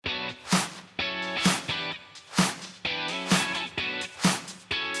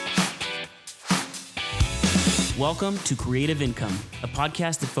Welcome to Creative Income, a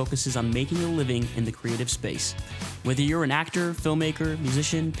podcast that focuses on making a living in the creative space. Whether you're an actor, filmmaker,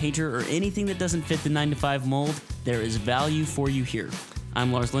 musician, painter, or anything that doesn't fit the 9-to-5 mold, there is value for you here.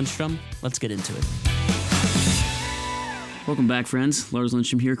 I'm Lars Lindstrom. Let's get into it. Welcome back, friends. Lars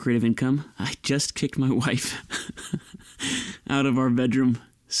Lindstrom here, Creative Income. I just kicked my wife out of our bedroom.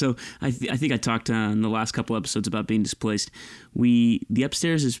 So I think I talked in the last couple episodes about being displaced. The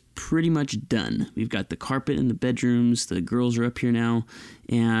upstairs is pretty much done. We've got the carpet in the bedrooms. The girls are up here now,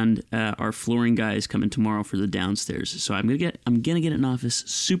 and our flooring guy is coming tomorrow for the downstairs. So I'm gonna get an office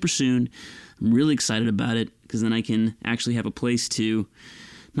super soon. I'm really excited about it because then I can actually have a place to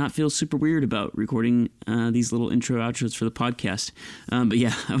not feel super weird about recording these little intro outros for the podcast. But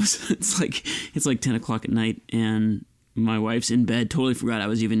yeah, it's like 10 o'clock at night, and my wife's in bed. Totally forgot I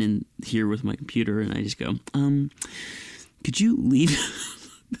was even in here with my computer, and I just go, could you leave?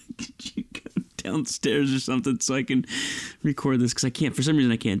 Could you go downstairs or something so I can record this? Because I can't, for some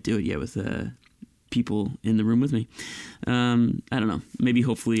reason, I can't do it yet with people in the room with me. I don't know. Maybe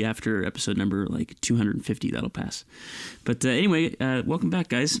hopefully after episode number 250, that'll pass. But anyway, welcome back,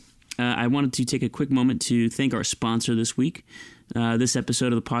 guys. I wanted to take a quick moment to thank our sponsor this week. This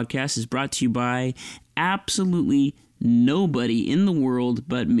episode of the podcast is brought to you by absolutely nobody in the world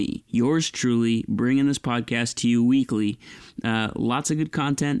but me, yours truly, bringing this podcast to you weekly. Lots of good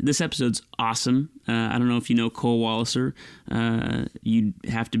content. This episode's awesome. I don't know if you know Cole Walliser. You'd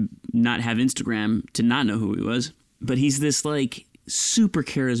have to not have Instagram to not know who he was. But he's this super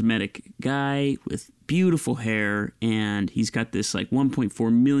charismatic guy with beautiful hair, and he's got this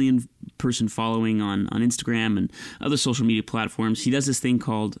 1.4 million person following on Instagram and other social media platforms. He does this thing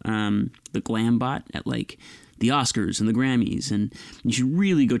called the Glam Bot at the Oscars and the Grammys, and you should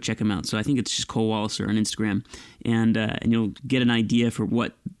really go check him out. So I think it's just Cole Walliser on Instagram, and you'll get an idea for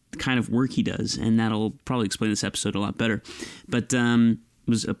what kind of work he does, and that'll probably explain this episode a lot better. But it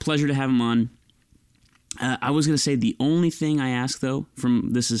was a pleasure to have him on. I was going to say the only thing I ask, though,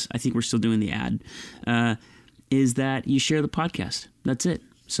 I think we're still doing the ad, is that you share the podcast. That's it.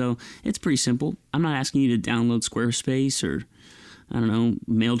 So it's pretty simple. I'm not asking you to download Squarespace or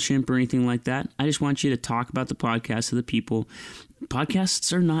MailChimp or anything like that. I just want you to talk about the podcast to the people.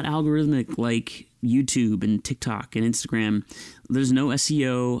 Podcasts are not algorithmic like YouTube and TikTok and Instagram. There's no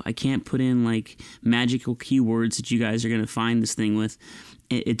SEO. I can't put in magical keywords that you guys are going to find this thing with.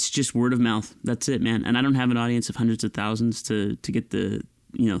 It's just word of mouth. That's it, man. And I don't have an audience of hundreds of thousands to get the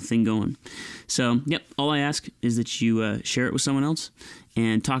thing going. So, yep, all I ask is that you share it with someone else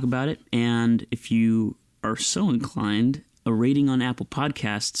and talk about it. And if you are so inclined, a rating on Apple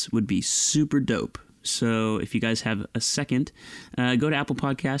Podcasts would be super dope. So if you guys have a second, go to Apple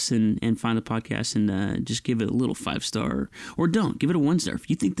Podcasts and find the podcast and just give it a little 5-star, or don't. Give it a 1-star. If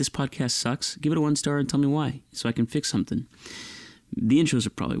you think this podcast sucks, give it a 1-star and tell me why so I can fix something. The intros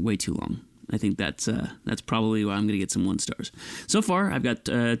are probably way too long. I think that's probably why I'm going to get some 1-stars. So far, I've got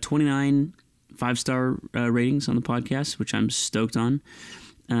 29 5-star ratings on the podcast, which I'm stoked on.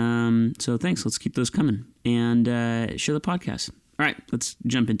 So thanks. Let's keep those coming and share the podcast. All right, let's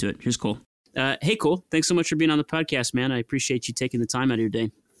jump into it. Here's Cole. Hey, Cole. Thanks so much for being on the podcast, man. I appreciate you taking the time out of your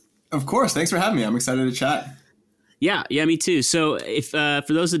day. Of course. Thanks for having me. I'm excited to chat. Yeah, me too. So if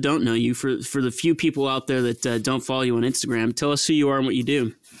for those that don't know you, for the few people out there that don't follow you on Instagram, tell us who you are and what you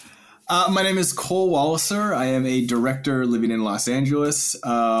do. My name is Cole Walliser. I am a director living in Los Angeles,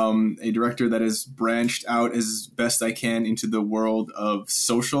 a director that has branched out as best I can into the world of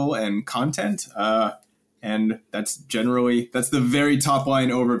social and content. And that's the very top line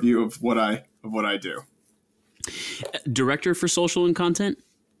overview of what I do. Director for social and content?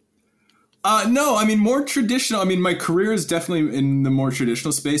 No, more traditional. My career is definitely in the more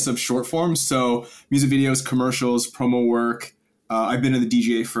traditional space of short form. So music videos, commercials, promo work. I've been in the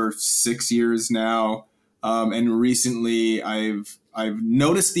DJ for 6 years now. And recently I've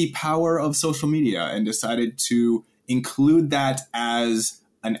noticed the power of social media and decided to include that as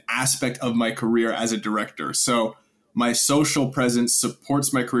an aspect of my career as a director. So my social presence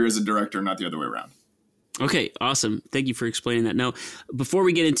supports my career as a director, not the other way around. Okay, awesome. Thank you for explaining that. Now, before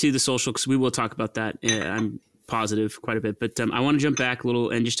we get into the social, because we will talk about that, I'm positive quite a bit, but I want to jump back a little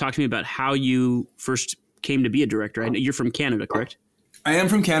and just talk to me about how you first came to be a director. I know you're from Canada, correct? I am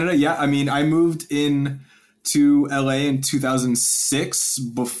from Canada, yeah. I moved in to LA in 2006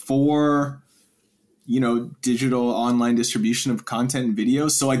 before, digital online distribution of content and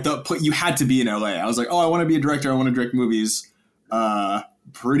videos. So you had to be in LA. I was like, I want to be a director. I want to direct movies.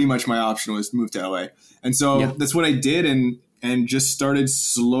 Pretty much my option was to move to LA. And so That's what I did and just started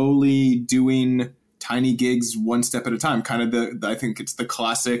slowly doing tiny gigs one step at a time. Kind of I think it's the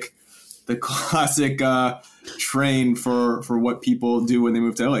classic the classic train for what people do when they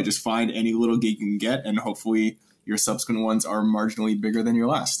move to LA. Just find any little gig you can get, and hopefully your subsequent ones are marginally bigger than your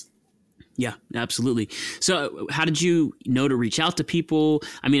last. Yeah, absolutely. So how did you know to reach out to people?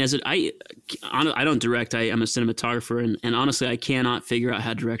 I mean, I don't direct, I'm a cinematographer, and honestly, I cannot figure out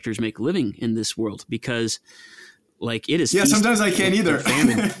how directors make a living in this world, because like it is. Yeah, sometimes I can't either.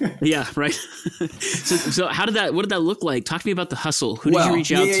 Yeah, right. So what did that look like? Talk to me about the hustle. Who did you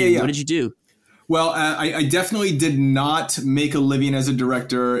reach out to? What did you do? Well, I definitely did not make a living as a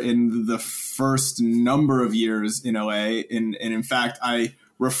director in the first number of years in LA. And in fact, I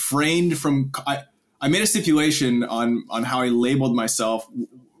refrained from, I made a stipulation on how I labeled myself.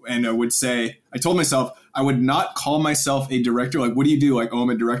 And I told myself I would not call myself a director. Like, what do you do? Like, oh, I'm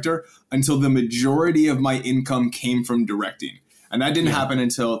a director, until the majority of my income came from directing. And that didn't happen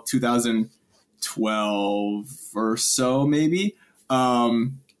until 2012 or so, maybe.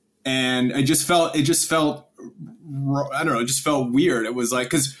 And it just felt, I don't know, it just felt weird. It was like,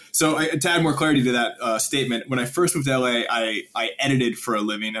 to add more clarity to that statement, when I first moved to LA, I edited for a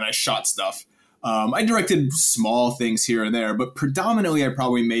living and I shot stuff. I directed small things here and there, but predominantly I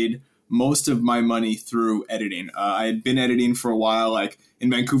probably made most of my money through editing. I had been editing for a while. Like in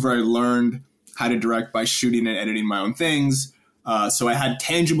Vancouver, I learned how to direct by shooting and editing my own things. So I had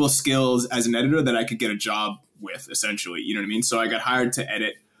tangible skills as an editor that I could get a job with, essentially. You know what I mean? So I got hired to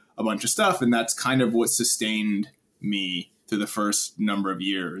edit a bunch of stuff, and that's kind of what sustained me through the first number of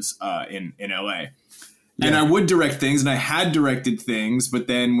years in LA. Yeah. And I would direct things, and I had directed things, but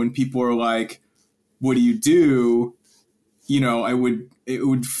then when people were like, what do you do? You know, it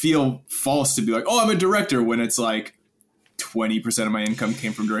would feel false to be like, oh, I'm a director, when it's like 20% of my income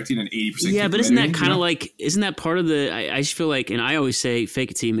came from directing and 80% but isn't that kind of like, isn't that part of the, I just feel like, and I always say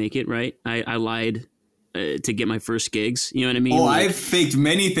fake it till you make it, right? I lied to get my first gigs. You know what I mean? Oh, I've faked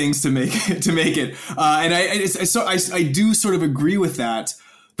many things to make it. And I do sort of agree with that,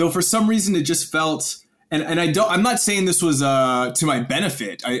 though for some reason it just felt, and I'm not saying this was to my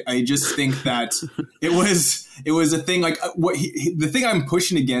benefit. I just think that it was a thing. Like the thing I'm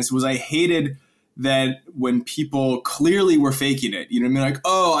pushing against was I hated that when people clearly were faking it. You know what I mean? Like,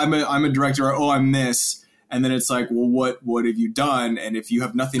 oh, I'm a director, or oh, I'm this. And then it's like, well, what have you done? And if you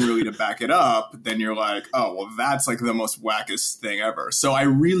have nothing really to back it up, then you're like, oh, well, that's like the most wackest thing ever. So I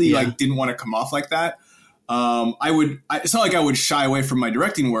really didn't want to come off like that. It's not like I would shy away from my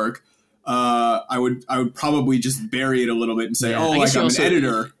directing work. I would probably just bury it a little bit and say, I'm an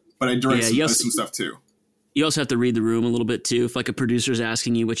editor, but I direct some stuff too. You also have to read the room a little bit too. If like a producer's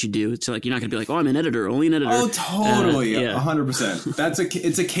asking you what you do, it's like, you're not going to be like, oh, I'm an editor, only an editor. Oh, totally. 100%.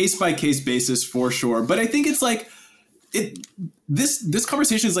 It's a case by case basis for sure. But I think it's like this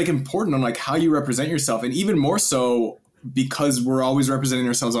conversation is like important on like how you represent yourself, and even more so because we're always representing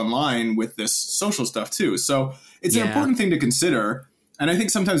ourselves online with this social stuff too. So it's an important thing to consider. And I think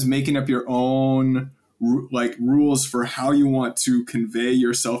sometimes making up your own like rules for how you want to convey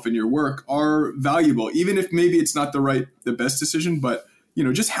yourself in your work are valuable, even if maybe it's not the best decision, but you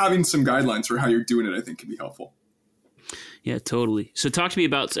know, just having some guidelines for how you're doing it, I think can be helpful. Yeah, totally. So talk to me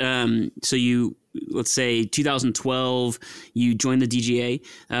about, so you, let's say 2012, you joined the DGA.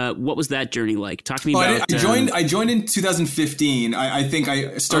 What was that journey like? Talk to me about... I joined in 2015. I think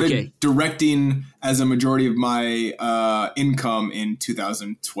I started directing as a majority of my income in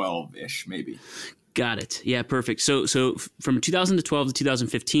 2012-ish, maybe. Got it. Yeah, perfect. So from 2012 to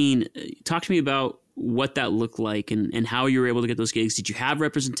 2015, talk to me about what that looked like and how you were able to get those gigs. Did you have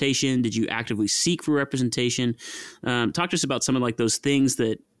representation? Did you actively seek for representation? Talk to us about some of like those things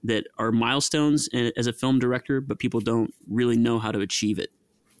that are milestones as a film director, but people don't really know how to achieve it.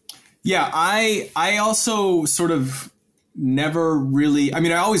 Yeah, I also sort of never really, I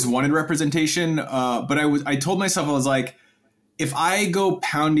mean, I always wanted representation, but I told myself, I was like, if I go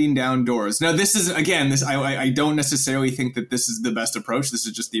pounding down doors, now this is, again, I don't necessarily think that this is the best approach. This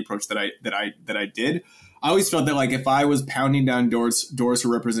is just the approach that I did. I always felt that like if I was pounding down doors for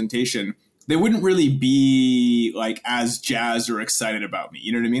representation, they wouldn't really be like as jazzed or excited about me.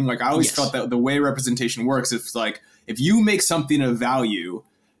 You know what I mean? Like I always felt that the way representation works, it's like if you make something of value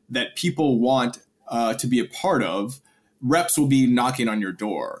that people want to be a part of, reps will be knocking on your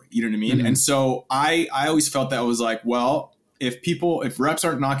door. You know what I mean? Mm-hmm. And so I always felt that I was like, well, if reps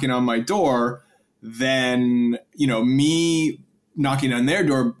aren't knocking on my door, then, you know, me knocking on their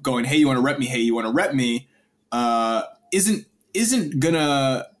door going, hey, you want to rep me? Hey, you want to rep me? Isn't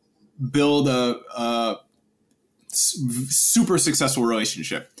gonna build a super successful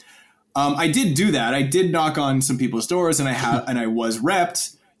relationship. I did do that. I did knock on some people's doors and I was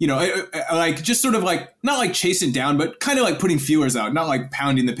repped, like just sort of like not like chasing down, but kind of like putting feelers out, not like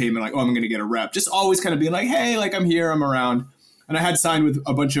pounding the pavement like, oh, I'm going to get a rep. Just always kind of being like, hey, like I'm here, I'm around. And I had signed with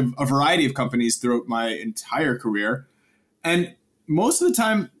a variety of companies throughout my entire career. And most of the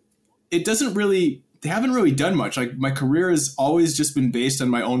time, they haven't really done much. Like my career has always just been based on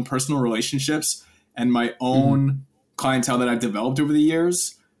my own personal relationships and my own clientele that I've developed over the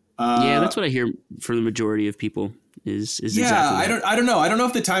years. Yeah, that's what I hear for the majority of people is yeah, exactly that. I don't know. I don't know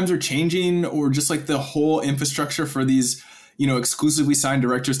if the times are changing or just like the whole infrastructure for these, exclusively signed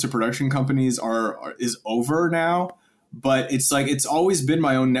directors to production companies is over now. But it's like, it's always been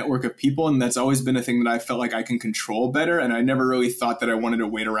my own network of people. And that's always been a thing that I felt like I can control better. And I never really thought that I wanted to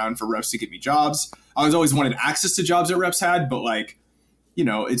wait around for reps to get me jobs. I always wanted access to jobs that reps had, but like,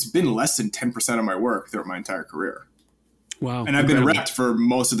 it's been less than 10% of my work throughout my entire career. Wow. And I've been repped for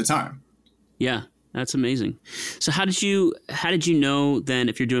most of the time. Yeah, that's amazing. So how did you know then,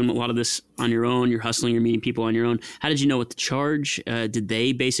 if you're doing a lot of this on your own, you're hustling, you're meeting people on your own, how did you know what to charge? Did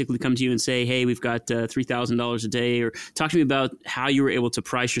they basically come to you and say, hey, we've got $3,000 a day? Or talk to me about how you were able to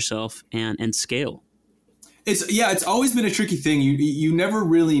price yourself and scale. It's always been a tricky thing. You never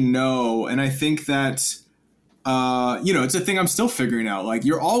really know. And I think that, it's a thing I'm still figuring out. Like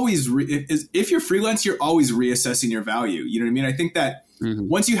you're always, if you're freelance, you're always reassessing your value. You know what I mean? I think that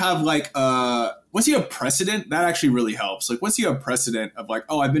once you have once you have precedent, that actually really helps. Like once you have precedent of like,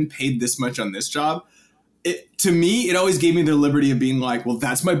 oh, I've been paid this much on this job. To me, it always gave me the liberty of being like, well,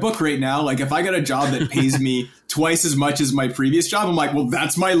 that's my book right now. Like if I got a job that pays me twice as much as my previous job, I'm like, well,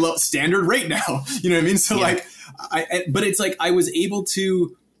 that's my standard rate now. You know what I mean? So but it's like I was able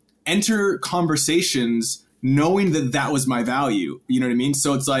to enter conversations knowing that was my value. You know what I mean?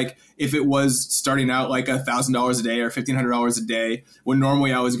 So it's like if it was starting out like $1,000 a day or $1,500 a day, when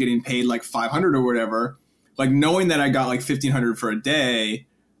normally I was getting paid like $500 or whatever, like knowing that I got like $1,500 for a day,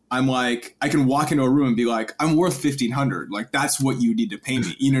 I'm like, I can walk into a room and be like, I'm worth $1,500. Like that's what you need to pay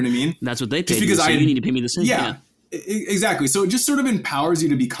me. You know what I mean? That's what they pay me. So you need to pay me the same. Yeah, exactly. So it just sort of empowers you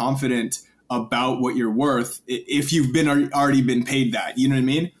to be confident about what you're worth if you've already been paid that. You know what I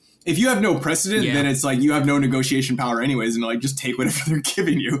mean? If you have no precedent, then it's like you have no negotiation power anyways, and like just take whatever they're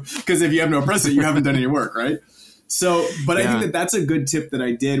giving you. Because if you have no precedent, you haven't done any work, right? So, but I think that's a good tip that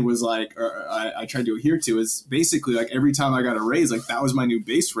I did was like, or I tried to adhere to is basically like every time I got a raise, like that was my new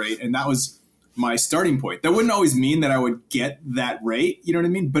base rate, and that was my starting point. That wouldn't always mean that I would get that rate, you know what I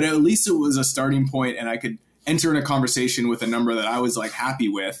mean? But at least it was a starting point, and I could enter in a conversation with a number that I was like happy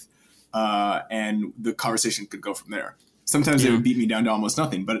with, and the conversation could go from there. Sometimes they would beat me down to almost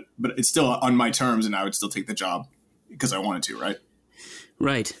nothing, but it's still on my terms, and I would still take the job because I wanted to, right?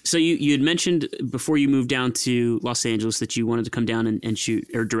 Right. So you had mentioned before you moved down to Los Angeles that you wanted to come down and shoot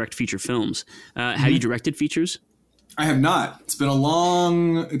or direct feature films. Have you directed features? I have not. It's been a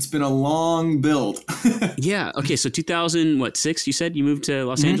long build. Yeah. Okay. So 2006, you said you moved to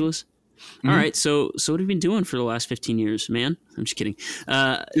Los Angeles? All right. So what have you been doing for the last 15 years, man? I'm just kidding.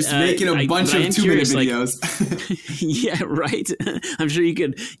 Just making a bunch of 2-minute videos. Yeah, right. I'm sure you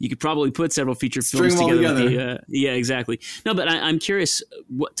could probably put several feature films together. Yeah, exactly. No, but I'm curious.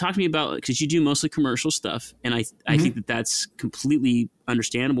 Talk to me about, because you do mostly commercial stuff, and I think that's completely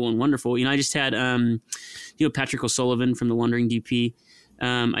understandable and wonderful. I just had Patrick O'Sullivan from The Wandering DP.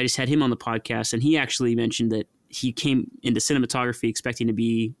 I just had him on the podcast, and he actually mentioned that he came into cinematography expecting to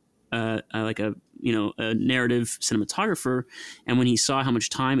be like a narrative cinematographer, and when he saw how much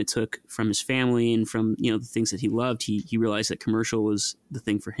time it took from his family and from the things that he loved, he realized that commercial was the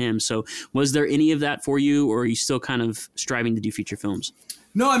thing for him. So was there any of that for you, or are you still kind of striving to do feature films?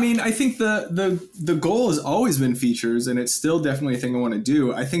 No, I mean, I think the goal has always been features, and it's still definitely a thing I want to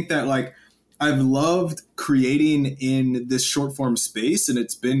do. I think that like I've loved creating in this short form space, and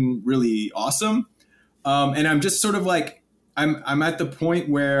it's been really awesome. And I'm just sort of like, I'm at the point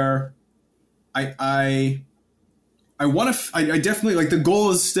where I want to, I definitely like the goal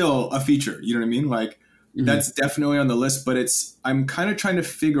is still a feature, you know what I mean? Like that's definitely on the list, but I'm kind of trying to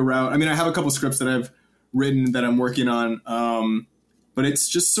figure out, I mean, I have a couple scripts that I've written that I'm working on. But it's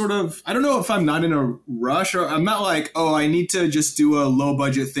just sort of, I don't know if I'm not in a rush, or I'm not like, oh, I need to just do a low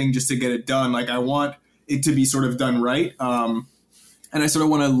budget thing just to get it done. Like I want it to be sort of done right. And I sort of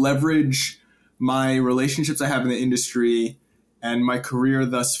want to leverage my relationships I have in the industry and my career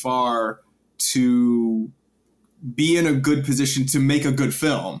thus far to be in a good position to make a good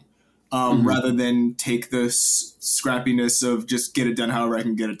film, rather than take the scrappiness of just get it done however I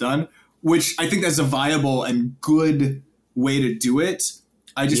can get it done, which I think that's a viable and good way to do it.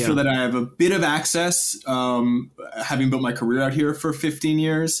 I just feel that I have a bit of access, having built my career out here for 15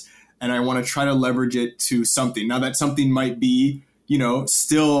 years, and I want to try to leverage it to something. Now that something might be,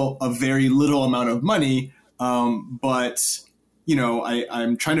 still a very little amount of money. But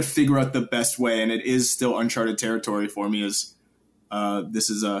I'm trying to figure out the best way, and it is still uncharted territory for me, as this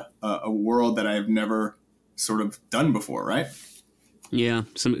is a world that I have never sort of done before, right? Yeah,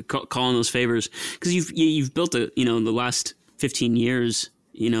 calling those favors, because you've built in the last 15 years,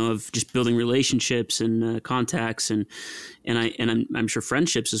 of just building relationships and contacts and I'm sure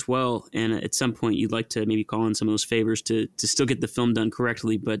friendships as well. And at some point, you'd like to maybe call in some of those favors to still get the film done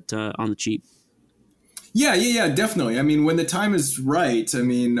correctly, but on the cheap. Yeah, definitely. I mean, when the time is right,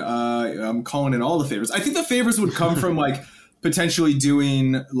 I'm calling in all the favors. I think the favors would come from like potentially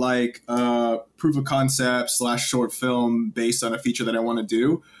doing like proof of concept / short film based on a feature that I want to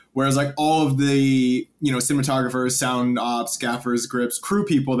do. Whereas like all of the, cinematographers, sound ops, gaffers, grips, crew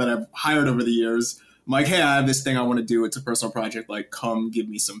people that I've hired over the years, I'm like, hey, I have this thing I want to do. It's a personal project. Like, come give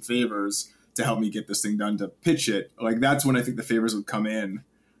me some favors to help me get this thing done, to pitch it. Like, that's when I think the favors would come in.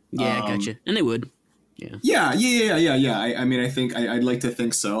 Yeah, I gotcha. And they would. Yeah. I think I'd like to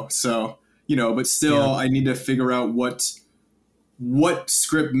think so. So, but still I need to figure out what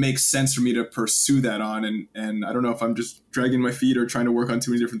script makes sense for me to pursue that on. And I don't know if I'm just dragging my feet or trying to work on too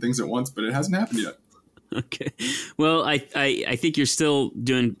many different things at once, but it hasn't happened yet. Okay. Well, I think you're still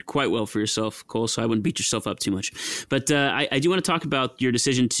doing quite well for yourself, Cole, so I wouldn't beat yourself up too much. But I do want to talk about your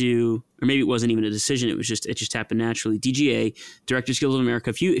decision to, or maybe it wasn't even a decision, it just happened naturally. DGA, Directors Guild of America.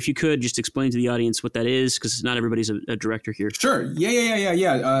 If you could just explain to the audience what that is, because not everybody's a director here. Sure.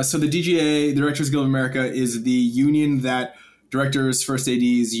 Yeah. So the DGA, Directors Guild of America, is the union that directors, first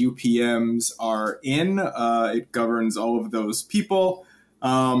ADs, UPMs are in. It governs all of those people.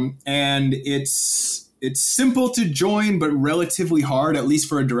 And it's simple to join, but relatively hard, at least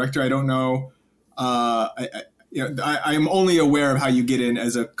for a director. I don't know. I'm only aware of how you get in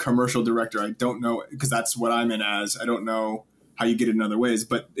as a commercial director. I don't know, because that's what I'm in as. I don't know how you get it in other ways,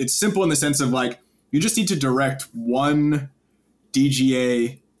 but it's simple in the sense of like, you just need to direct one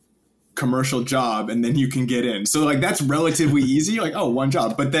DGA commercial job and then you can get in. So like, that's relatively easy. Like, oh, one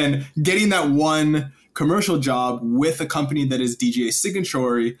job, but then getting that one commercial job with a company that is DGA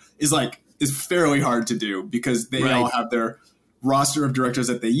signatory is fairly hard to do, because they all have their roster of directors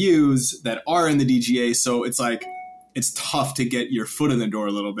that they use that are in the DGA. So it's like, it's tough to get your foot in the door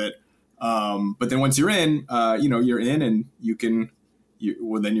a little bit. But then once you're in, you're in, and then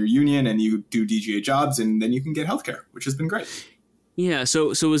you're union and you do DGA jobs, and then you can get healthcare, which has been great. Yeah. So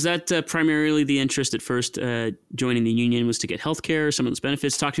was that primarily the interest at first, joining the union, was to get healthcare, some of those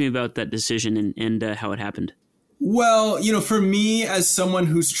benefits? Talk to me about that decision and how it happened. Well, for me, as someone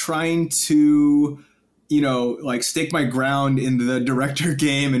who's trying to, stake my ground in the director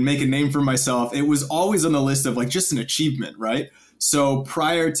game and make a name for myself, it was always on the list of like just an achievement, right? So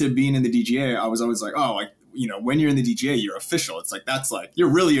prior to being in the DGA, I was always like, when you're in the DGA, you're official. It's like, that's like,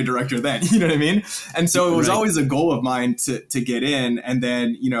 you're really a director then, you know what I mean? And so it was always a goal of mine to get in. And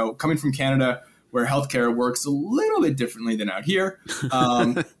then, coming from Canada, where healthcare works a little bit differently than out here,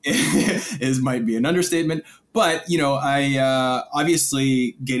 might be an understatement. But, I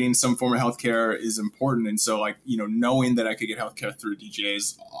obviously getting some form of healthcare is important. And so knowing that I could get healthcare through DGA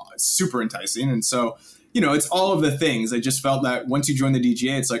is super enticing. And so, it's all of the things. I just felt that once you join the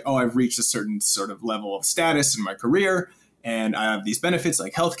DGA, it's like, oh, I've reached a certain sort of level of status in my career, and I have these benefits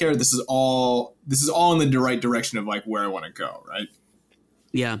like healthcare. This is all in the right direction of like where I want to go, right?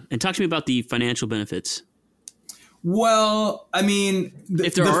 Yeah, and talk to me about the financial benefits. Well, I mean,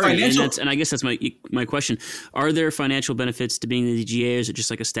 if there are, and I guess that's my question: are there financial benefits to being the DGA, or is it just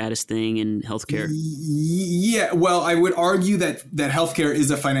like a status thing in healthcare? Yeah, well, I would argue that healthcare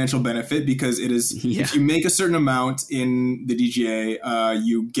is a financial benefit, because it is. Yeah. If you make a certain amount in the DGA,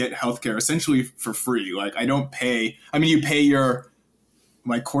 you get healthcare essentially for free. Like, I don't pay. I mean, you pay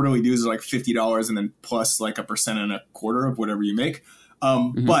my quarterly dues are like $50, and then plus like 1.25% of whatever you make.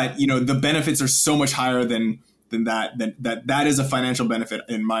 But the benefits are so much higher than that is a financial benefit,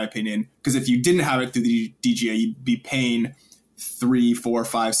 in my opinion, because if you didn't have it through the DGA, you'd be paying $300, $400,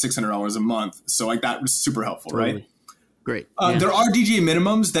 $500, $600 a month. So like, that was super helpful, right? Great. There are DGA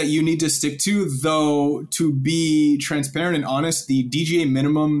minimums that you need to stick to, though. To be transparent and honest, the DGA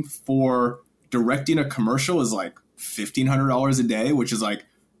minimum for directing a commercial is like $1,500 a day, which is like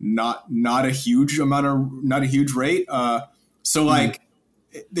not a huge rate. So like.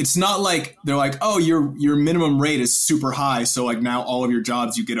 It's not like they're like, oh, your minimum rate is super high, so like now all of your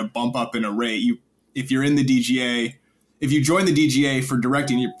jobs you get a bump up in a rate. If you're in the DGA, if you join the DGA for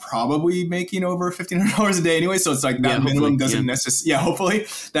directing, you're probably making over $1,500 a day anyway. So it's like that minimum doesn't necessarily. Hopefully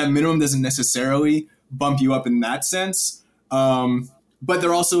that minimum doesn't necessarily bump you up in that sense. But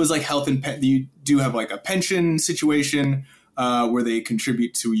there also is like health and you do have like a pension situation. where they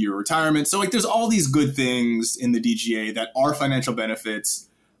contribute to your retirement. So like there's all these good things in the DGA that are financial benefits.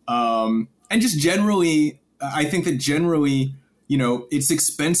 And just generally, I think that generally, you know, it's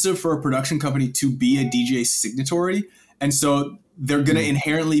expensive for a production company to be a DJ signatory. And so they're going to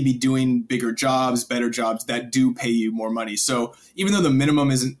inherently be doing bigger jobs, better jobs that do pay you more money. So even though the minimum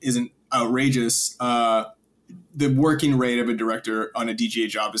isn't outrageous, the working rate of a director on a DGA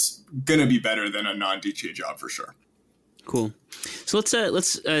job is going to be better than a non-DGA job for sure. Cool. So let's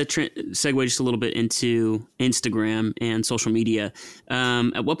segue just a little bit into Instagram and social media.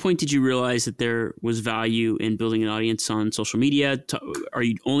 At what point did you realize that there was value in building an audience on social media? Are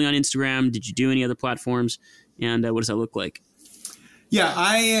you only on Instagram? Did you do any other platforms? And what does that look like? Yeah,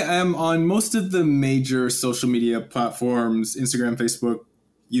 I am on most of the major social media platforms: Instagram, Facebook,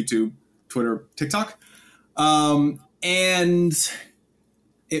 YouTube, Twitter, TikTok. And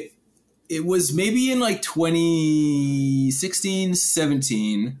it was maybe in like 2016,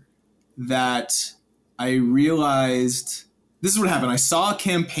 17 that I realized this is what happened. I saw a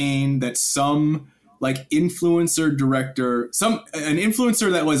campaign that some like influencer director, an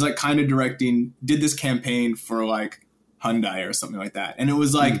influencer that was like kind of directing, did this campaign for like Hyundai or something like that. And it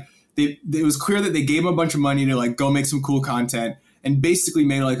was like, it was clear that they gave him a bunch of money to like go make some cool content and basically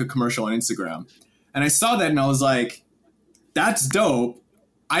made like a commercial on Instagram. And I saw that and I was like, that's dope.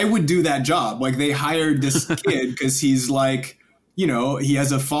 I would do that job. Like they hired this kid because he's like, you know, he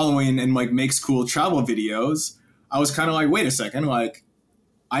has a following and like makes cool travel videos. I was kind of like, wait a second, like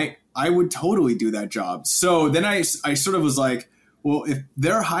I would totally do that job. So then I sort of was like, well, if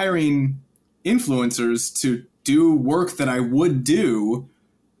they're hiring influencers to do work that I would do,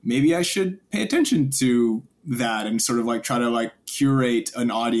 maybe I should pay attention to that and sort of like try to like curate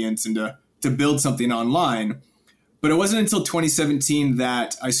an audience and to build something online. But it wasn't until 2017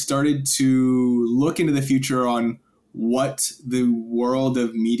 that I started to look into the future on what the world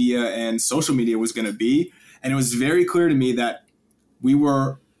of media and social media was going to be. And it was very clear to me that we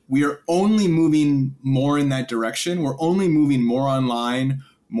are only moving more in that direction. We're only moving more online,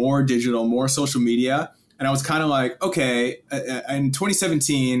 more digital, more social media. And I was kind of like, okay, in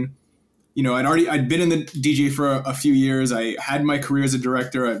 2017, you know, I'd been in the DJ for a few years. I had my career as a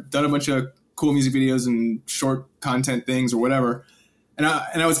director. I've done a bunch of cool music videos and short content things or whatever. And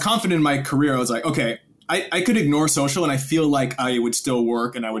I was confident in my career. I was like, okay, I could ignore social and I feel like I would still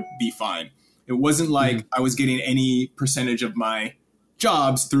work and I would be fine. It wasn't like I was getting any percentage of my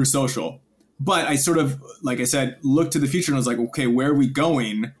jobs through social. But I sort of, like I said, looked to the future and I was like, okay, where are we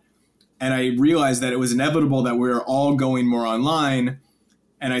going? And I realized that it was inevitable that we were all going more online.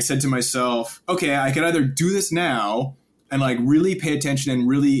 And I said to myself, okay, I could either do this now and like really pay attention and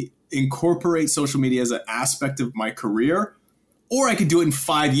really incorporate social media as an aspect of my career, or I could do it in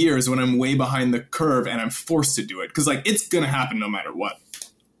 5 years when I'm way behind the curve and I'm forced to do it. Because like it's going to happen no matter what.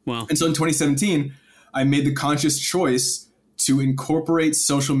 Wow. And so in 2017, I made the conscious choice to incorporate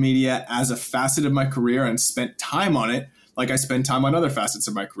social media as a facet of my career and spent time on it like I spend time on other facets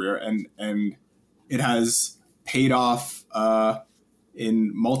of my career. And it has paid off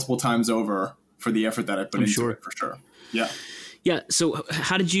in multiple times over for the effort that I put into it, for sure. Yeah. Yeah. So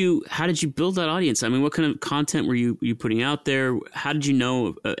how did you build that audience? I mean, what kind of content were you putting out there? How did you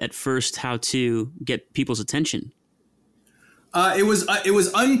know at first how to get people's attention? It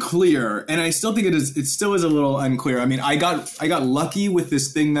was unclear, and I still think it still is a little unclear. I mean, I got lucky with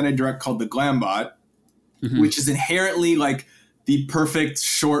this thing that I direct called the Glambot, which is inherently like the perfect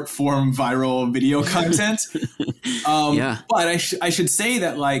short form viral video content. But I should say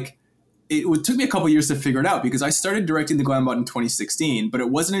that like it took me a couple years to figure it out because I started directing the Glambot in 2016, but it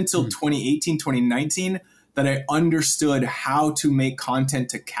wasn't until 2018, 2019 that I understood how to make content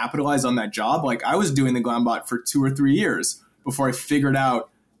to capitalize on that job. Like I was doing the Glambot for 2 or 3 years before I figured out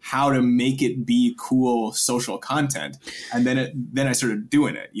how to make it be cool social content. And then I started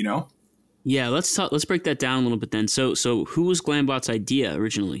doing it, you know? Yeah, let's break that down a little bit then. So who was Glambot's idea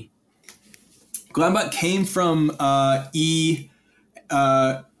originally? Glambot came from E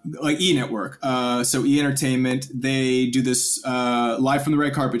Network. So E Entertainment, they do this Live from the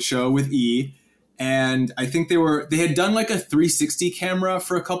Red Carpet show with E. And I think they had done like a 360 camera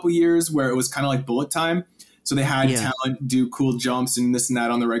for a couple years where it was kind of like bullet time. So they had talent do cool jumps and this and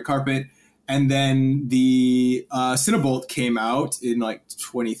that on the red carpet. And then the Cinebolt came out in like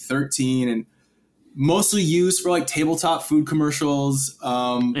 2013 and mostly used for like tabletop food commercials.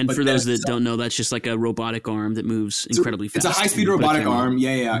 And for those that don't know, that's just like a robotic arm that moves incredibly fast. It's a high-speed robotic arm.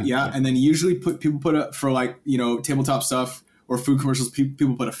 Yeah. And then usually people put up for like, you know, tabletop stuff or food commercials,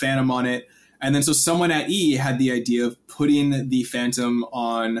 people put a Phantom on it. And then so someone at E had the idea of putting the Phantom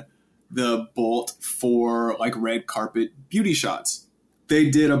on the Bolt for like red carpet beauty shots. They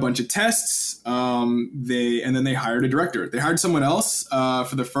did a bunch of tests. And then they hired a director. They hired someone else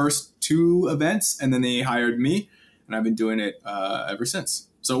for the first 2 events, and then they hired me, and I've been doing it ever since.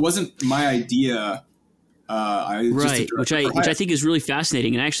 So it wasn't my idea. Right, which I think is really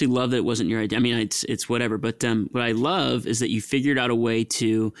fascinating, and I actually love that it wasn't your idea. I mean, it's whatever, but what I love is that you figured out a way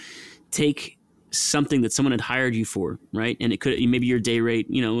to take something that someone had hired you for, right? And it could maybe your day rate,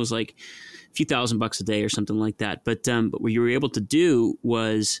 was like a few $1,000 a day or something like that. But what you were able to do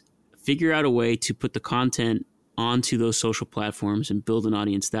was figure out a way to put the content onto those social platforms and build an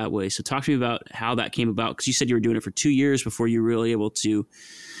audience that way. So talk to me about how that came about, because you said you were doing it for 2 years before you were really able to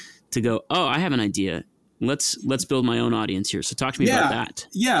go, oh, I have an idea. Let's build my own audience here. So talk to me about that.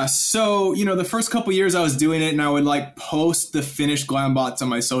 Yeah. So, the first couple years I was doing it, and I would like post the finished Glambots on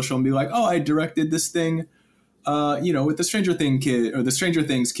my social and be like, oh, I directed this thing, with the Stranger Things kid or the Stranger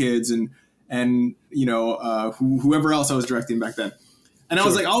Things kids and whoever else I was directing back then. And I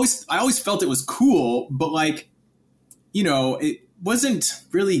was like, I always felt it was cool, but like, it wasn't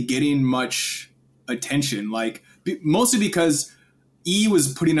really getting much attention, like mostly because E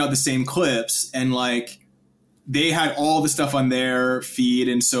was putting out the same clips, and like, they had all the stuff on their feed.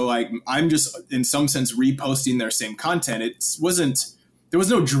 And so like, I'm just in some sense reposting their same content. There was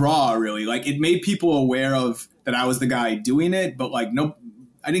no draw really. Like, it made people aware of that I was the guy doing it, but like, no,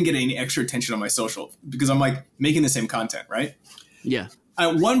 I didn't get any extra attention on my social because I'm like making the same content. Right. Yeah.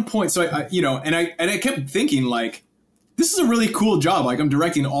 At one point, so I kept thinking like, this is a really cool job. Like, I'm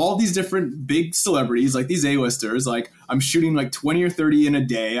directing all these different big celebrities, like these A-listers, like I'm shooting like 20 or 30 in a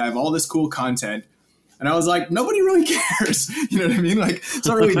day. I have all this cool content. And I was like, nobody really cares. You know what I mean? Like, it's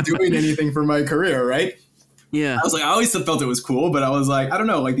not really doing anything for my career, right? Yeah. I was like, I always felt it was cool, but I was like, I don't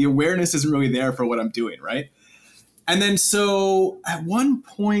know, like the awareness isn't really there for what I'm doing, right? And then so at one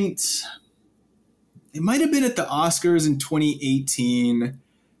point, it might have been at the Oscars in 2018,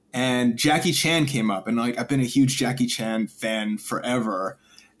 and Jackie Chan came up, and like I've been a huge Jackie Chan fan forever.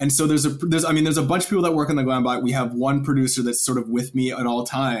 And so there's a bunch of people that work on the Glambot. We have one producer that's sort of with me at all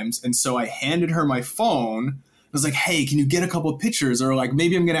times. And so I handed her my phone. I was like, hey, can you get a couple of pictures? Or like,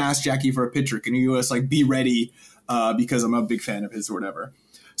 maybe I'm going to ask Jackie for a picture. Can you just like be ready? Because I'm a big fan of his or whatever.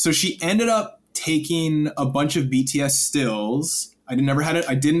 So she ended up taking a bunch of BTS stills. I didn't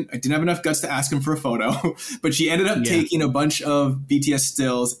have enough guts to ask him for a photo, but she ended up taking a bunch of BTS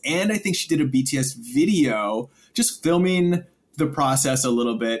stills. And I think she did a BTS video just filming the process a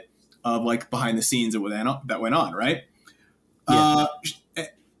little bit of like behind the scenes that went on, right? Yeah.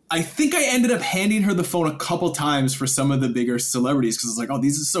 I think I ended up handing her the phone a couple times for some of the bigger celebrities because I was like, oh,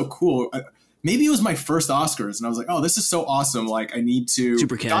 these is so cool. Maybe it was my first Oscars, and I was like, oh, this is so awesome. Like, I need to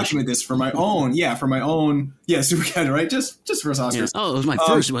document this for my own. Yeah, super casual, right? Just first Oscars. Yeah. Oh, it was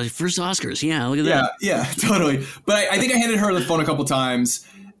my first Oscars. Yeah, look at that. Yeah, totally. But I think I handed her the phone a couple times.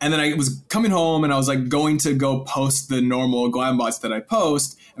 And then I was coming home and I was like going to go post the normal Glambots that I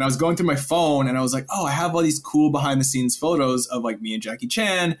post. And I was going through my phone and I was like, oh, I have all these cool behind the scenes photos of like me and Jackie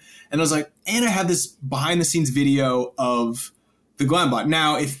Chan. And I was like, and I have this behind the scenes video of the Glambot.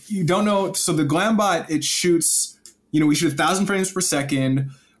 Now, if you don't know, so the Glambot, it shoots, we shoot 1,000 frames per second.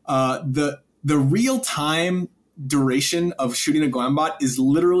 The real time duration of shooting a Glambot is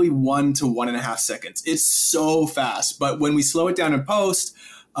literally 1 to 1.5 seconds. It's so fast. But when we slow it down in post,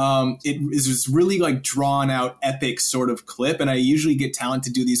 it is this really like drawn out epic sort of clip. And I usually get talent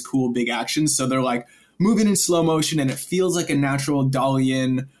to do these cool big actions. So they're like moving in slow motion and it feels like a natural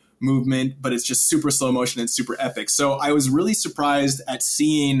Dalian movement, but it's just super slow motion and super epic. So I was really surprised at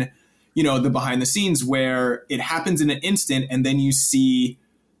seeing, the behind the scenes where it happens in an instant and then you see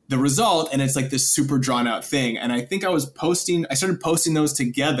the result and it's like this super drawn out thing. And I think I started posting those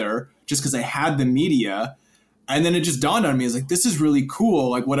together just because I had the media. And then it just dawned on me, it's like, this is really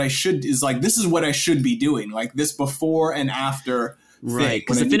cool. Like this is what I should be doing. Like this before and after. Right.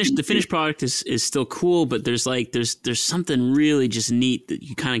 Because the finished product is still cool, but there's something really just neat that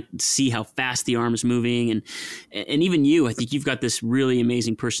you kind of see how fast the arm is moving. And even you, I think you've got this really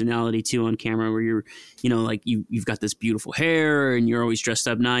amazing personality too on camera where you're, you've got this beautiful hair and you're always dressed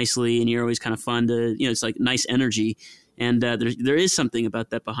up nicely and you're always kind of fun to, it's like nice energy. And there is something about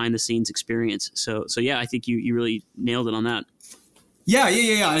that behind the scenes experience. So yeah, I think you really nailed it on that. Yeah.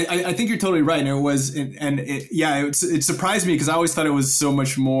 I think you're totally right. And it surprised me because I always thought it was so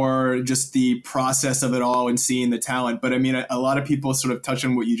much more just the process of it all and seeing the talent. But I mean, a lot of people sort of touch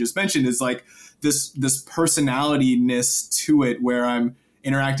on what you just mentioned is like this personality-ness to it where I'm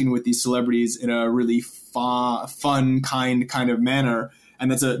interacting with these celebrities in a really fun, kind of manner.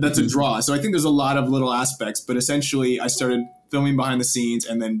 and that's a draw. So I think there's a lot of little aspects, but essentially I started filming behind the scenes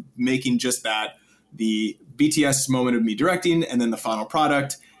and then making just that, the BTS moment of me directing and then the final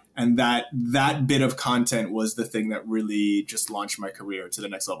product. And that bit of content was the thing that really just launched my career to the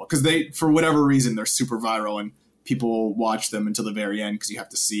next level. Because they, for whatever reason, they're super viral and people watch them until the very end because you have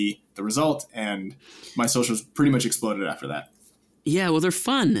to see the result. And my socials pretty much exploded after that. Yeah, well, they're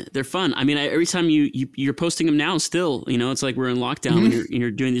fun. They're fun. I mean, every time you're posting them now, still, it's like we're in lockdown and you're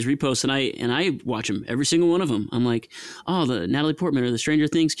doing these reposts, and I watch them, every single one of them. I'm like, oh, the Natalie Portman or the Stranger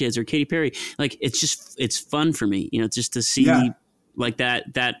Things kids or Katy Perry. Like, it's fun for me, just to see like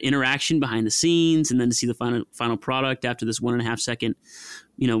that interaction behind the scenes, and then to see the final product after this 1.5 second,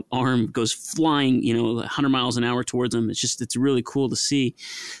 arm goes flying, 100 miles an hour towards them. It's really cool to see.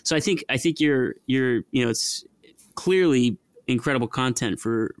 So I think you're it's clearly incredible content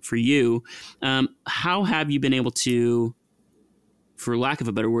for you. How have you been able to, for lack of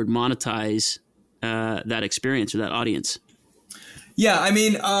a better word, monetize that experience or that audience? Yeah, I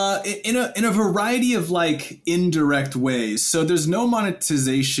mean, in a variety of like indirect ways. So there's no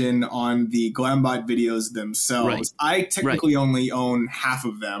monetization on the Glambot videos themselves. Right. I technically only own half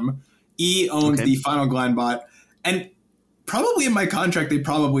of them. E owns the final Glambot, and probably in my contract they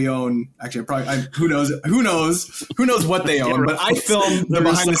probably own. Actually, who knows what they own. But I film the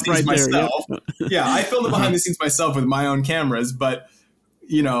behind the scenes myself. Yeah, I film the behind the scenes myself with my own cameras, but.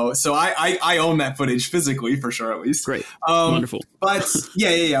 So I own that footage physically for sure, at least. Great. Wonderful. But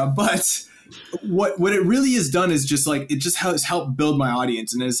yeah. But what it really has done is just like, it just has helped build my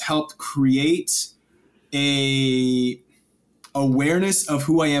audience, and it has helped create a awareness of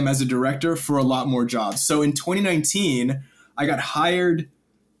who I am as a director for a lot more jobs. So in 2019, I got hired.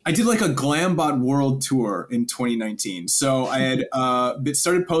 I did like a Glambot world tour in 2019. So I had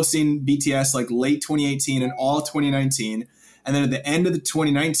started posting BTS like late 2018 and all 2019. And then at the end of the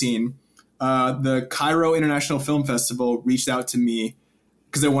 2019, the Cairo International Film Festival reached out to me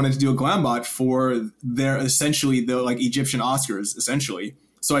because they wanted to do a Glambot for their essentially the like Egyptian Oscars, essentially.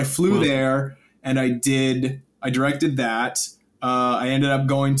 So I flew there and I directed that. I ended up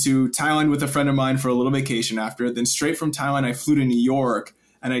going to Thailand with a friend of mine for a little vacation after. Then straight from Thailand, I flew to New York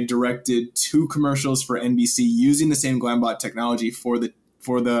and I directed 2 commercials for NBC using the same Glambot technology for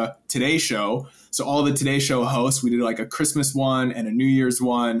the Today Show. So all the Today Show hosts, we did like a Christmas one and a New Year's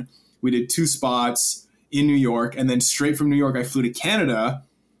one. We did 2 spots in New York. And then straight from New York, I flew to Canada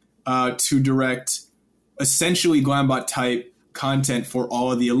to direct essentially Glambot type content for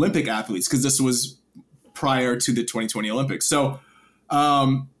all of the Olympic athletes, because this was prior to the 2020 Olympics. So,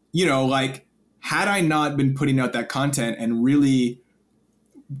 like had I not been putting out that content and really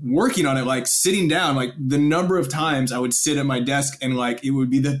working on it, like sitting down, like the number of times I would sit at my desk and like it would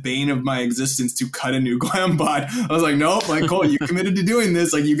be the bane of my existence to cut a new Glambot. I was like, nope, like Cole, you committed to doing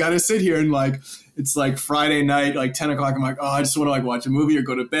this. Like you got to sit here and like, it's like Friday night, like 10 o'clock. I'm like, oh, I just want to like watch a movie or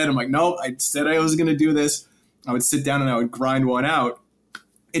go to bed. I'm like, nope, I said I was going to do this. I would sit down and I would grind one out.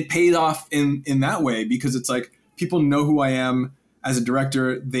 It paid off in that way because it's like people know who I am as a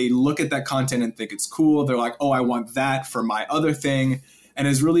director. They look at that content and think it's cool. They're like, oh, I want that for my other thing. And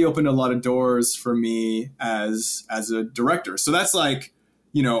has really opened a lot of doors for me as a director. So that's like,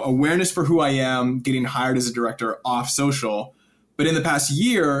 awareness for who I am, getting hired as a director off social. But in the past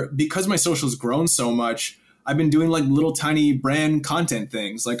year, because my social's grown so much, I've been doing like little tiny brand content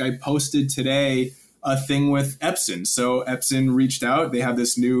things. Like I posted today a thing with Epson. So Epson reached out. They have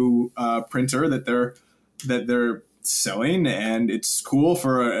this new printer that they're selling, and it's cool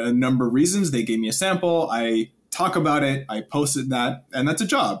for a number of reasons. They gave me a sample. I talk about it. I posted that, and that's a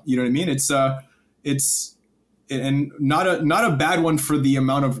job. You know what I mean? It's and not a bad one for the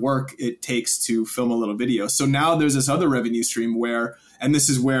amount of work it takes to film a little video. So now there's this other revenue stream where, and this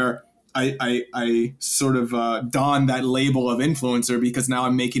is where I sort of don that label of influencer, because now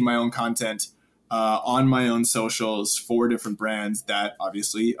I'm making my own content on my own socials for different brands that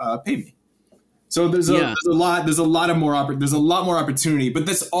obviously pay me. So there's a lot more opportunity, but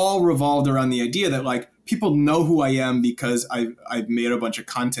this all revolved around the idea that like people know who I am because I've made a bunch of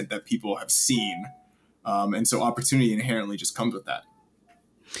content that people have seen, and so opportunity inherently just comes with that.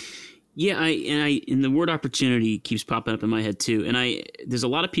 Yeah, and the word opportunity keeps popping up in my head too, and there's a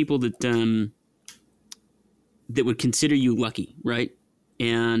lot of people that would consider you lucky, right?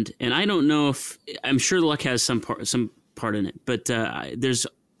 And I don't know if I'm sure luck has some part in it, but there's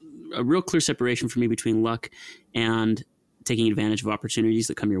a real clear separation for me between luck and taking advantage of opportunities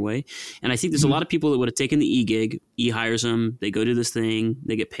that come your way. And I think there's a lot of people that would have taken the E-gig. E hires them. They go do this thing.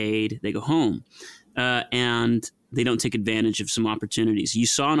 They get paid. They go home. And they don't take advantage of some opportunities. You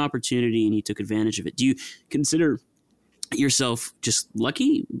saw an opportunity and you took advantage of it. Do you consider yourself just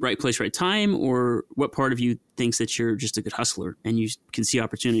lucky, right place, right time, or what part of you thinks that you're just a good hustler and you can see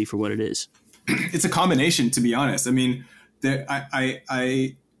opportunity for what it is? It's a combination, to be honest. I mean, it's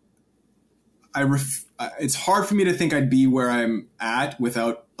hard for me to think I'd be where I'm at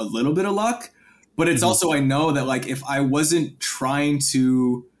without a little bit of luck. But it's also, I know that like if I wasn't trying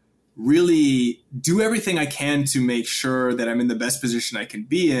to really do everything I can to make sure that I'm in the best position I can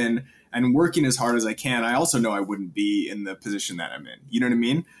be in and working as hard as I can, I also know I wouldn't be in the position that I'm in. You know what I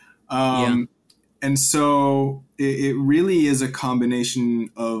mean? And so it really is a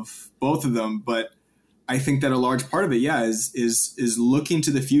combination of both of them. But I think that a large part of it, is looking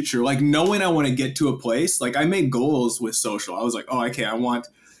to the future, like knowing I want to get to a place. Like I made goals with social. I was like, oh, okay, I want,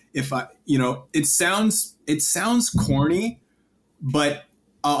 if I, it sounds corny, but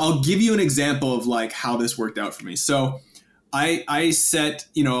I'll give you an example of like how this worked out for me. So I set,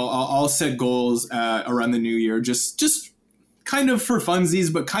 I'll set goals around the new year, just kind of for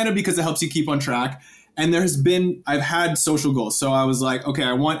funsies, but kind of because it helps you keep on track. And I've had social goals. So I was like, okay,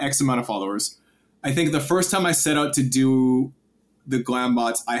 I want X amount of followers. I think the first time I set out to do the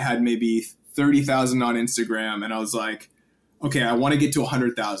Glambots, I had maybe 30,000 on Instagram. And I was like, okay, I want to get to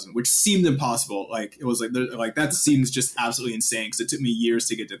 100,000, which seemed impossible. Like it was like that seems just absolutely insane because it took me years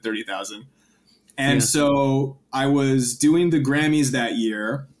to get to 30,000. And so I was doing the Grammys that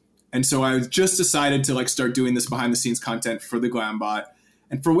year. And so I just decided to like start doing this behind the scenes content for the Glambot.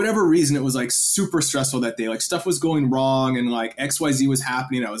 And for whatever reason, it was like super stressful that day. Like stuff was going wrong and like XYZ was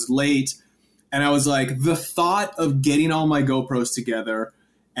happening. I was late. And I was like, the thought of getting all my GoPros together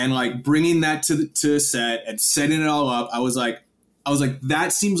and like bringing that to set and setting it all up, I was like,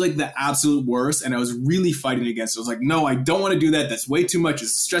 that seems like the absolute worst. And I was really fighting against it. I was like, no, I don't want to do that. That's way too much.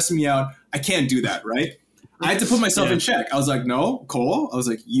 It's stressing me out. I can't do that. Right. I had to put myself in check. I was like, no, Cole. I was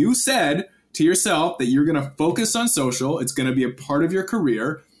like, you said to yourself that you're going to focus on social. It's going to be a part of your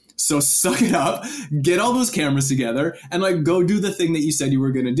career. So suck it up, get all those cameras together and like go do the thing that you said you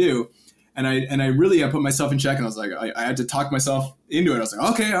were going to do. And I put myself in check and I was like, I had to talk myself into it. I was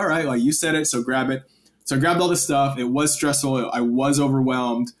like, okay, all right. Like you said it. So grab it. So I grabbed all this stuff. It was stressful. I was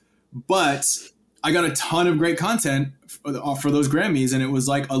overwhelmed, but I got a ton of great content for those Grammys. And it was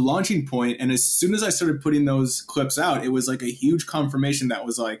like a launching point. And as soon as I started putting those clips out, it was like a huge confirmation that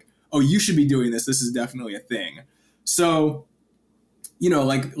was like, oh, you should be doing this. This is definitely a thing. So,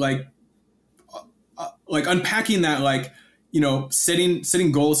 like unpacking that, like,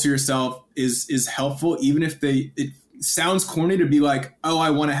 setting goals for yourself is helpful, even if it sounds corny to be like, oh,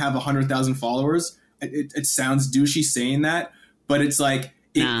 I want to have 100,000 followers. It sounds douchey saying that, but it's like,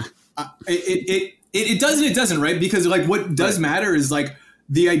 it does and it doesn't, right? Because like what does matter is like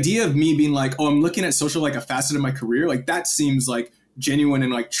the idea of me being like, oh, I'm looking at social like a facet of my career. Like that seems like genuine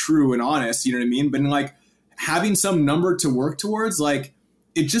and like true and honest, you know what I mean? But like having some number to work towards, like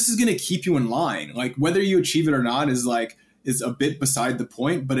it just is going to keep you in line. Like whether you achieve it or not is a bit beside the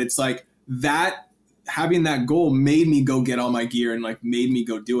point, but it's like that having that goal made me go get all my gear and like made me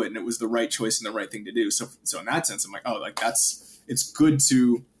go do it. And it was the right choice and the right thing to do. So in that sense, I'm like, oh, like it's good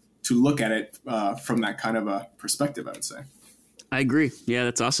to look at it from that kind of a perspective, I would say. I agree. Yeah,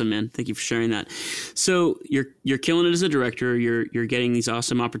 that's awesome, man. Thank you for sharing that. So you're killing it as a director. You're getting these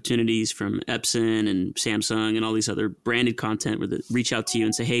awesome opportunities from Epson and Samsung and all these other branded content where they reach out to you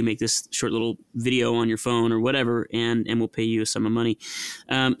and say, hey, make this short little video on your phone or whatever, and we'll pay you a sum of money.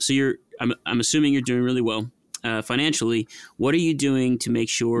 So I'm assuming you're doing really well financially. What are you doing to make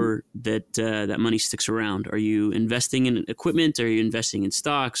sure that that money sticks around? Are you investing in equipment? Are you investing in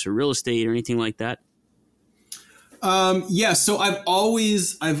stocks or real estate or anything like that? So I've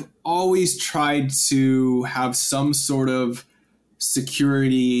always tried to have some sort of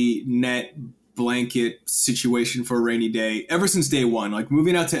security net blanket situation for a rainy day ever since day one. Like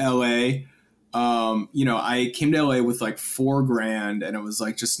moving out to LA, I came to LA with like $4,000 and it was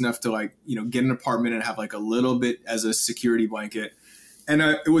like just enough to like, get an apartment and have like a little bit as a security blanket. And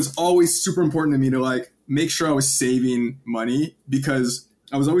it was always super important to me to like make sure I was saving money because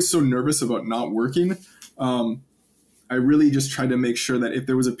I was always so nervous about not working. I really just tried to make sure that if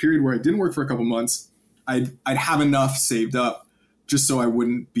there was a period where I didn't work for a couple months, I'd have enough saved up just so I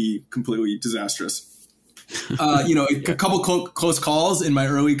wouldn't be completely disastrous. A couple close calls in my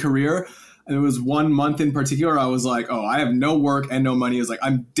early career. There was 1 month in particular, I was like, oh, I have no work and no money. I was like,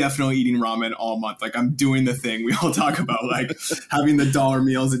 I'm definitely eating ramen all month. Like I'm doing the thing we all talk about, like having the $1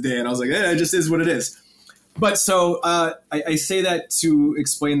 meals a day. And I was like, it just is what it is. But so I say that to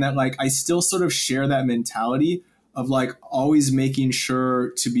explain that like I still sort of share that mentality of like always making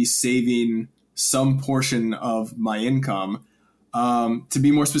sure to be saving some portion of my income. To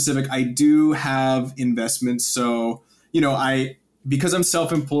be more specific, I do have investments. So, because I'm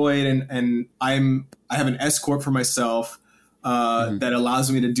self-employed and I have an S corp for myself that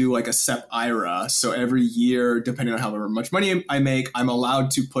allows me to do like a SEP IRA. So every year, depending on however much money I make, I'm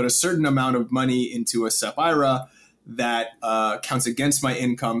allowed to put a certain amount of money into a SEP IRA that counts against my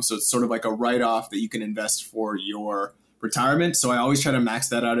income. So it's sort of like a write-off that you can invest for your retirement. So I always try to max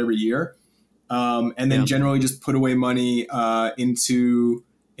that out every year. And then generally just put away money into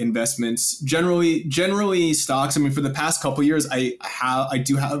investments, generally stocks. I mean, for the past couple years, I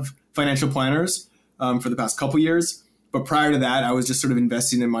do have financial planners for the past couple years. But prior to that, I was just sort of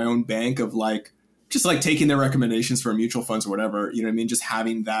investing in my own bank of just taking their recommendations for mutual funds or whatever. You know what I mean? Just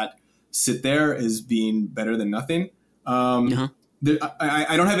having that sit there is being better than nothing. I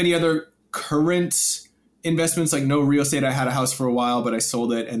don't have any other current investments, like no real estate. I had a house for a while, but I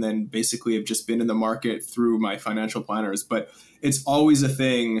sold it, and then basically have just been in the market through my financial planners. But it's always a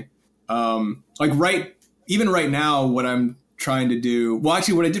thing. Even right now, what I'm trying to do, well,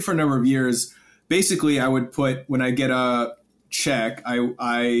 actually what I did for a number of years, basically I would put, when I get a check,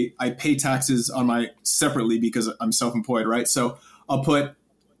 I pay taxes on my separately because I'm self-employed, right? So I'll put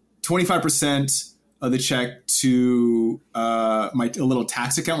 25% of the check to a little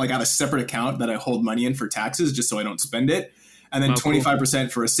tax account, like I have a separate account that I hold money in for taxes just so I don't spend it. And then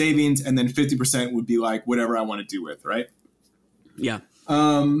 25% for a savings, and then 50% would be like whatever I want to do with, right? Yeah.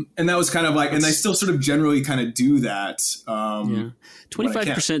 And that was kind of like, and I still sort of generally kind of do that.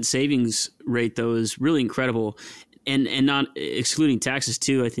 25% savings rate though is really incredible. And not excluding taxes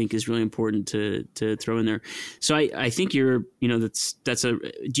too, I think is really important to throw in there. So I think do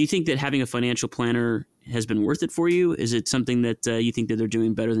you think that having a financial planner has been worth it for you? Is it something that you think that they're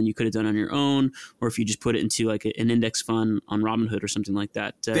doing better than you could have done on your own? Or if you just put it into like an index fund on Robinhood or something like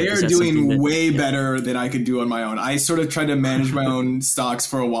that? They are doing way better than I could do on my own. I sort of tried to manage my own stocks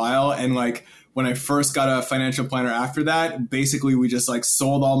for a while. And when I first got a financial planner after that, basically we just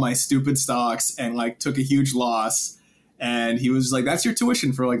sold all my stupid stocks and took a huge loss. And he was like, that's your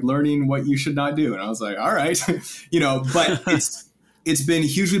tuition for learning what you should not do. And I was like, all right, but it's been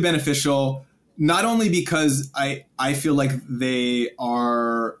hugely beneficial, not only because I feel like they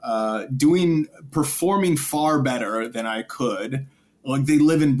are performing far better than I could. They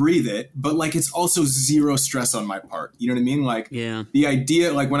live and breathe it, but it's also zero stress on my part. You know what I mean? The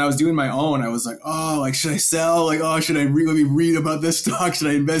idea, when I was doing my own, I was like, oh, should I sell? Should I let me read about this stock? Should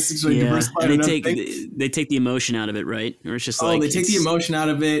I invest? Should I diversify? And they take the emotion out of it, right? Or it's just they take the emotion out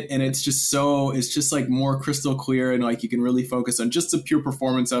of it, and it's just more crystal clear, and you can really focus on just the pure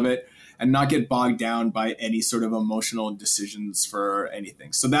performance of it and not get bogged down by any sort of emotional decisions for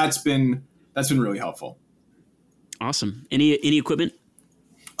anything. So that's been really helpful. Awesome. Any equipment?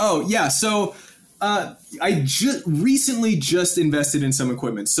 Oh, yeah. So I recently invested in some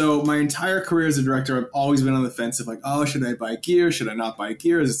equipment. So my entire career as a director, I've always been on the fence of should I buy gear? Should I not buy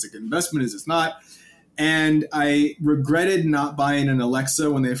gear? Is this a good investment? Is this not? And I regretted not buying an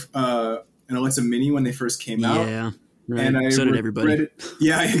Alexa an Alexa Mini when they first came out. Yeah. Right. And so did everybody.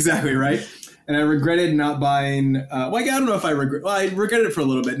 Yeah, exactly. Right. And I regretted not buying, I don't know if I regretted it for a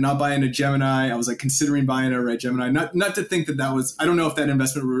little bit, not buying a Gemini. I was considering buying a Red Gemini, not to think that was, I don't know if that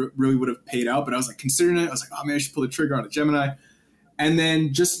investment really would have paid out, but I was considering it. I was oh man, I should pull the trigger on a Gemini. And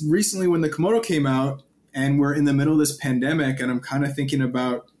then just recently when the Komodo came out and we're in the middle of this pandemic and I'm kind of thinking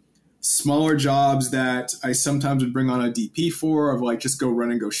about smaller jobs that I sometimes would bring on a DP for, of just go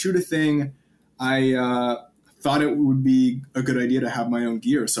run and go shoot a thing. I thought it would be a good idea to have my own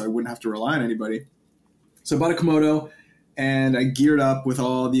gear so I wouldn't have to rely on anybody. So I bought a Komodo and I geared up with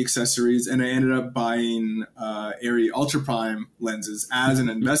all the accessories, and I ended up buying Arri Ultra Prime lenses as an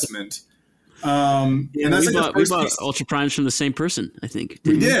investment. And that's we bought Ultra Primes from the same person, I think.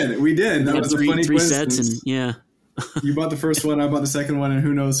 We did. That was a funny three coincidence. sets, and yeah. You bought the first one, I bought the second one, and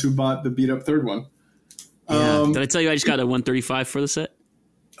who knows who bought the beat up third one. Did I tell you I just got a 135 for the set?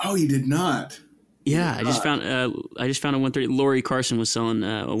 Oh, you did not. Yeah, I just found a 130. Lori Carson was selling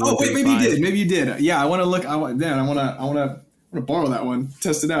a 135. Oh wait, maybe you did. Yeah, I want to look. I want to borrow that one,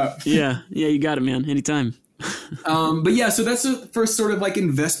 test it out. Yeah, you got it, man. Anytime. But yeah, so that's the first sort of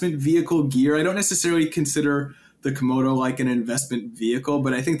investment vehicle gear. I don't necessarily consider the Komodo an investment vehicle,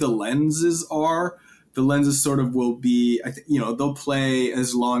 but I think the lenses sort of will be. I think they'll play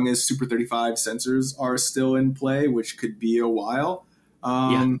as long as Super 35 sensors are still in play, which could be a while.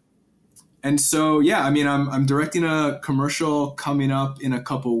 And so, yeah, I mean, I'm directing a commercial coming up in a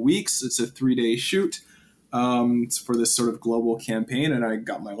couple weeks. It's a 3-day shoot. It's for this sort of global campaign, and I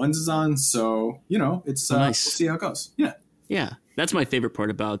got my lenses on. So, it's nice. We'll see how it goes. Yeah. Yeah. That's my favorite part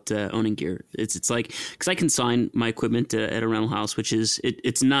about owning gear. It's like, because I consign my equipment at a rental house, which is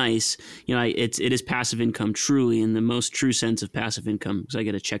it's nice. You know, it is passive income, truly in the most true sense of passive income, because I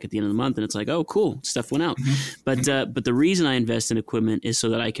get a check at the end of the month, and it's like, oh, cool, stuff went out. But the reason I invest in equipment is so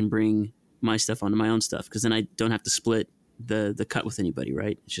that I can bring my stuff onto my own stuff, because then I don't have to split the cut with anybody,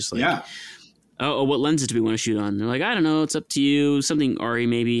 right? It's just like, oh, what lenses do we want to shoot on? They're like, I don't know, it's up to you. Something RE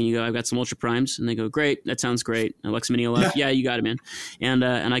maybe. And you go, I've got some Ultra Primes. And they go, great, that sounds great. Alexa Mini OLED, yeah, you got it, man. And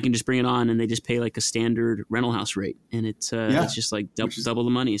I can just bring it on, and they just pay like a standard rental house rate, and it's just like double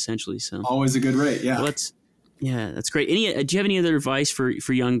the money essentially. So always a good rate, yeah. Well, that's great. Do you have any other advice for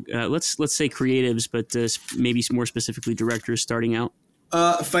young, let's say creatives, but maybe more specifically directors starting out?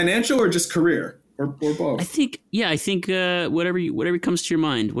 Financial or just career? Or both? I think whatever comes to your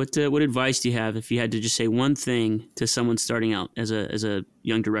mind. What advice do you have if you had to just say one thing to someone starting out as a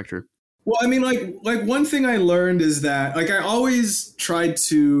young director? Well, I mean, like one thing I learned is that, like, I always tried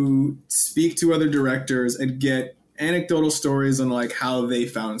to speak to other directors and get anecdotal stories on like how they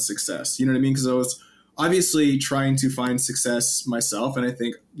found success. You know what I mean? Because I was obviously trying to find success myself, and I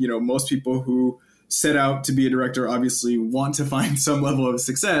think, you know, most people who set out to be a director obviously want to find some level of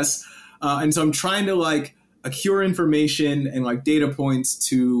success. And so I'm trying to like accrue information and like data points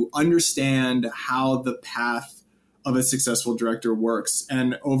to understand how the path of a successful director works.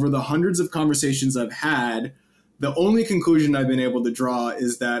 And over the hundreds of conversations I've had, the only conclusion I've been able to draw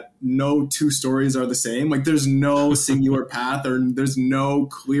is that no two stories are the same. Like there's no singular path, or there's no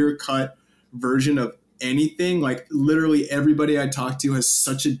clear cut version of anything. Like literally everybody I talk to has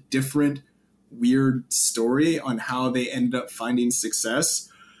such a different, weird story on how they ended up finding success.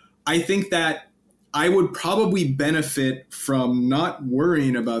 I think that I would probably benefit from not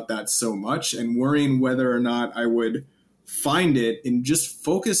worrying about that so much and worrying whether or not I would find it, and just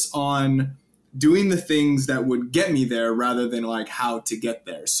focus on doing the things that would get me there rather than like how to get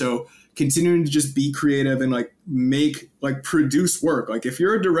there. So continuing to just be creative and like produce work. Like if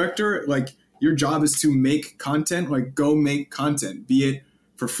you're a director, like your job is to make content, like go make content, be it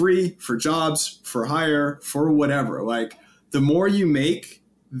for free, for jobs, for hire, for whatever. Like the more you make,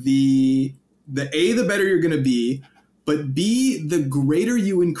 the better you're going to be, but B, the greater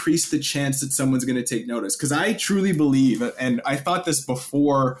you increase the chance that someone's going to take notice. Because I truly believe, and I thought this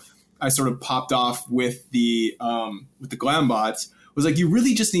before I sort of popped off with the glam bots, was like, you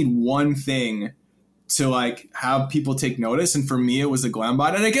really just need one thing to like have people take notice. And for me, it was a glam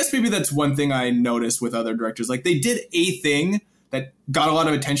bot. And I guess maybe that's one thing I noticed with other directors. Like they did a thing that got a lot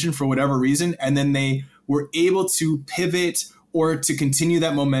of attention for whatever reason, and then they were able to pivot or to continue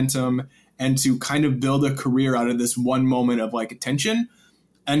that momentum and to kind of build a career out of this one moment of like attention.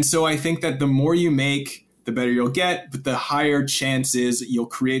 And so I think that the more you make, the better you'll get, but the higher chances you'll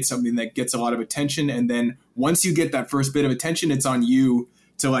create something that gets a lot of attention. And then once you get that first bit of attention, it's on you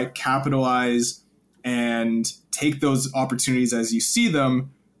to like capitalize and take those opportunities as you see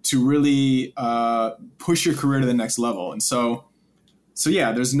them to really push your career to the next level. And so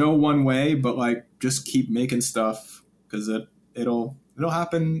yeah, there's no one way, but like just keep making stuff, because it'll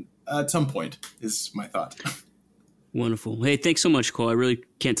happen at some point, is my thought. Wonderful. Hey, thanks so much, Cole. I really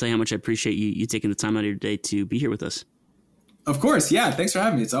can't tell you how much I appreciate you taking the time out of your day to be here with us. Of course. Yeah. Thanks for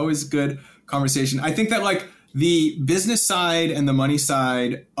having me. It's always a good conversation. I think that like the business side and the money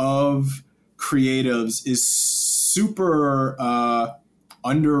side of creatives is super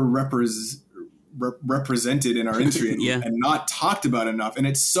underrepresented in our industry and not talked about enough. And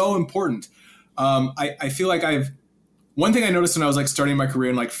it's so important. I feel like one thing I noticed when I was like starting my career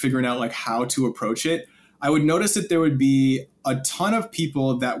and like figuring out like how to approach it, I would notice that there would be a ton of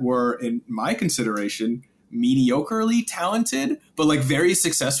people that were, in my consideration, mediocrely talented, but like very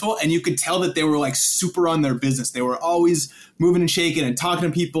successful. And you could tell that they were like super on their business. They were always moving and shaking and talking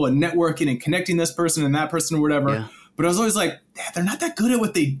to people and networking and connecting this person and that person or whatever. Yeah. But I was always like, they're not that good at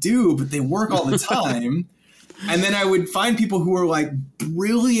what they do, but they work all the time. And then I would find people who were like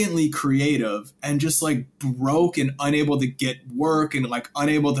brilliantly creative and just like broke and unable to get work and like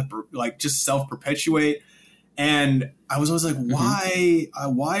unable to like just self-perpetuate. And I was always like, why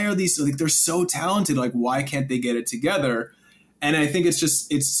are these, like, they're so talented. Like, why can't they get it together? And I think it's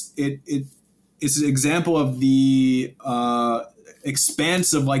just, it's an example of the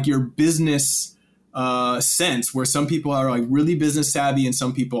expanse of like your business sense, where some people are like really business savvy and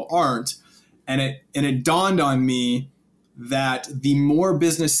some people aren't. And it dawned on me that the more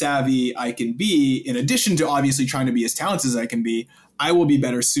business savvy I can be, in addition to obviously trying to be as talented as I can be, I will be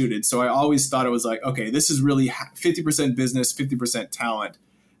better suited. So I always thought it was like, okay, this is really 50% business, 50% talent.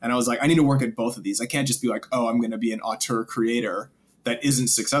 And I was like, I need to work at both of these. I can't just be like, oh, I'm going to be an auteur creator that isn't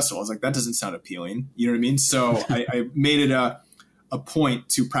successful. I was like, that doesn't sound appealing. You know what I mean? So I made it a point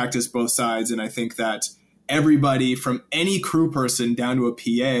to practice both sides. And I think that everybody from any crew person down to a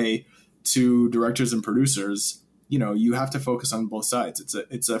PA to directors and producers, you have to focus on both sides.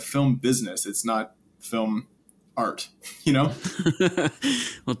 It's a film business. It's not film art,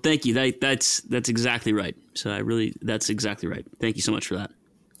 Well, thank you. That's exactly right. So that's exactly right. Thank you so much for that.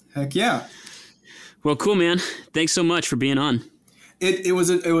 Heck yeah. Well, cool, man. Thanks so much for being on. It was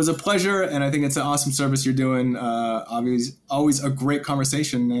a pleasure, and I think it's an awesome service you're doing. Always a great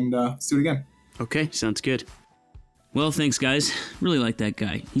conversation, and let's do it again. Okay, sounds good. Well, thanks, guys. Really like that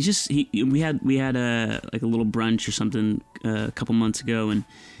guy. We had a little brunch or something a couple months ago,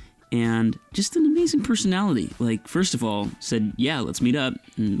 and just an amazing personality. Like, first of all, said, yeah, let's meet up,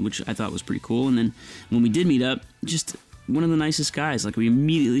 which I thought was pretty cool. And then when we did meet up, just one of the nicest guys. Like, we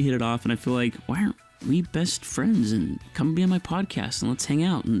immediately hit it off, and I feel like, why aren't we best friends? And come be on my podcast, and let's hang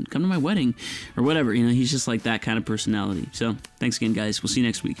out, and come to my wedding, or whatever. He's just like that kind of personality. So, thanks again, guys. We'll see you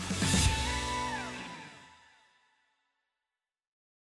next week.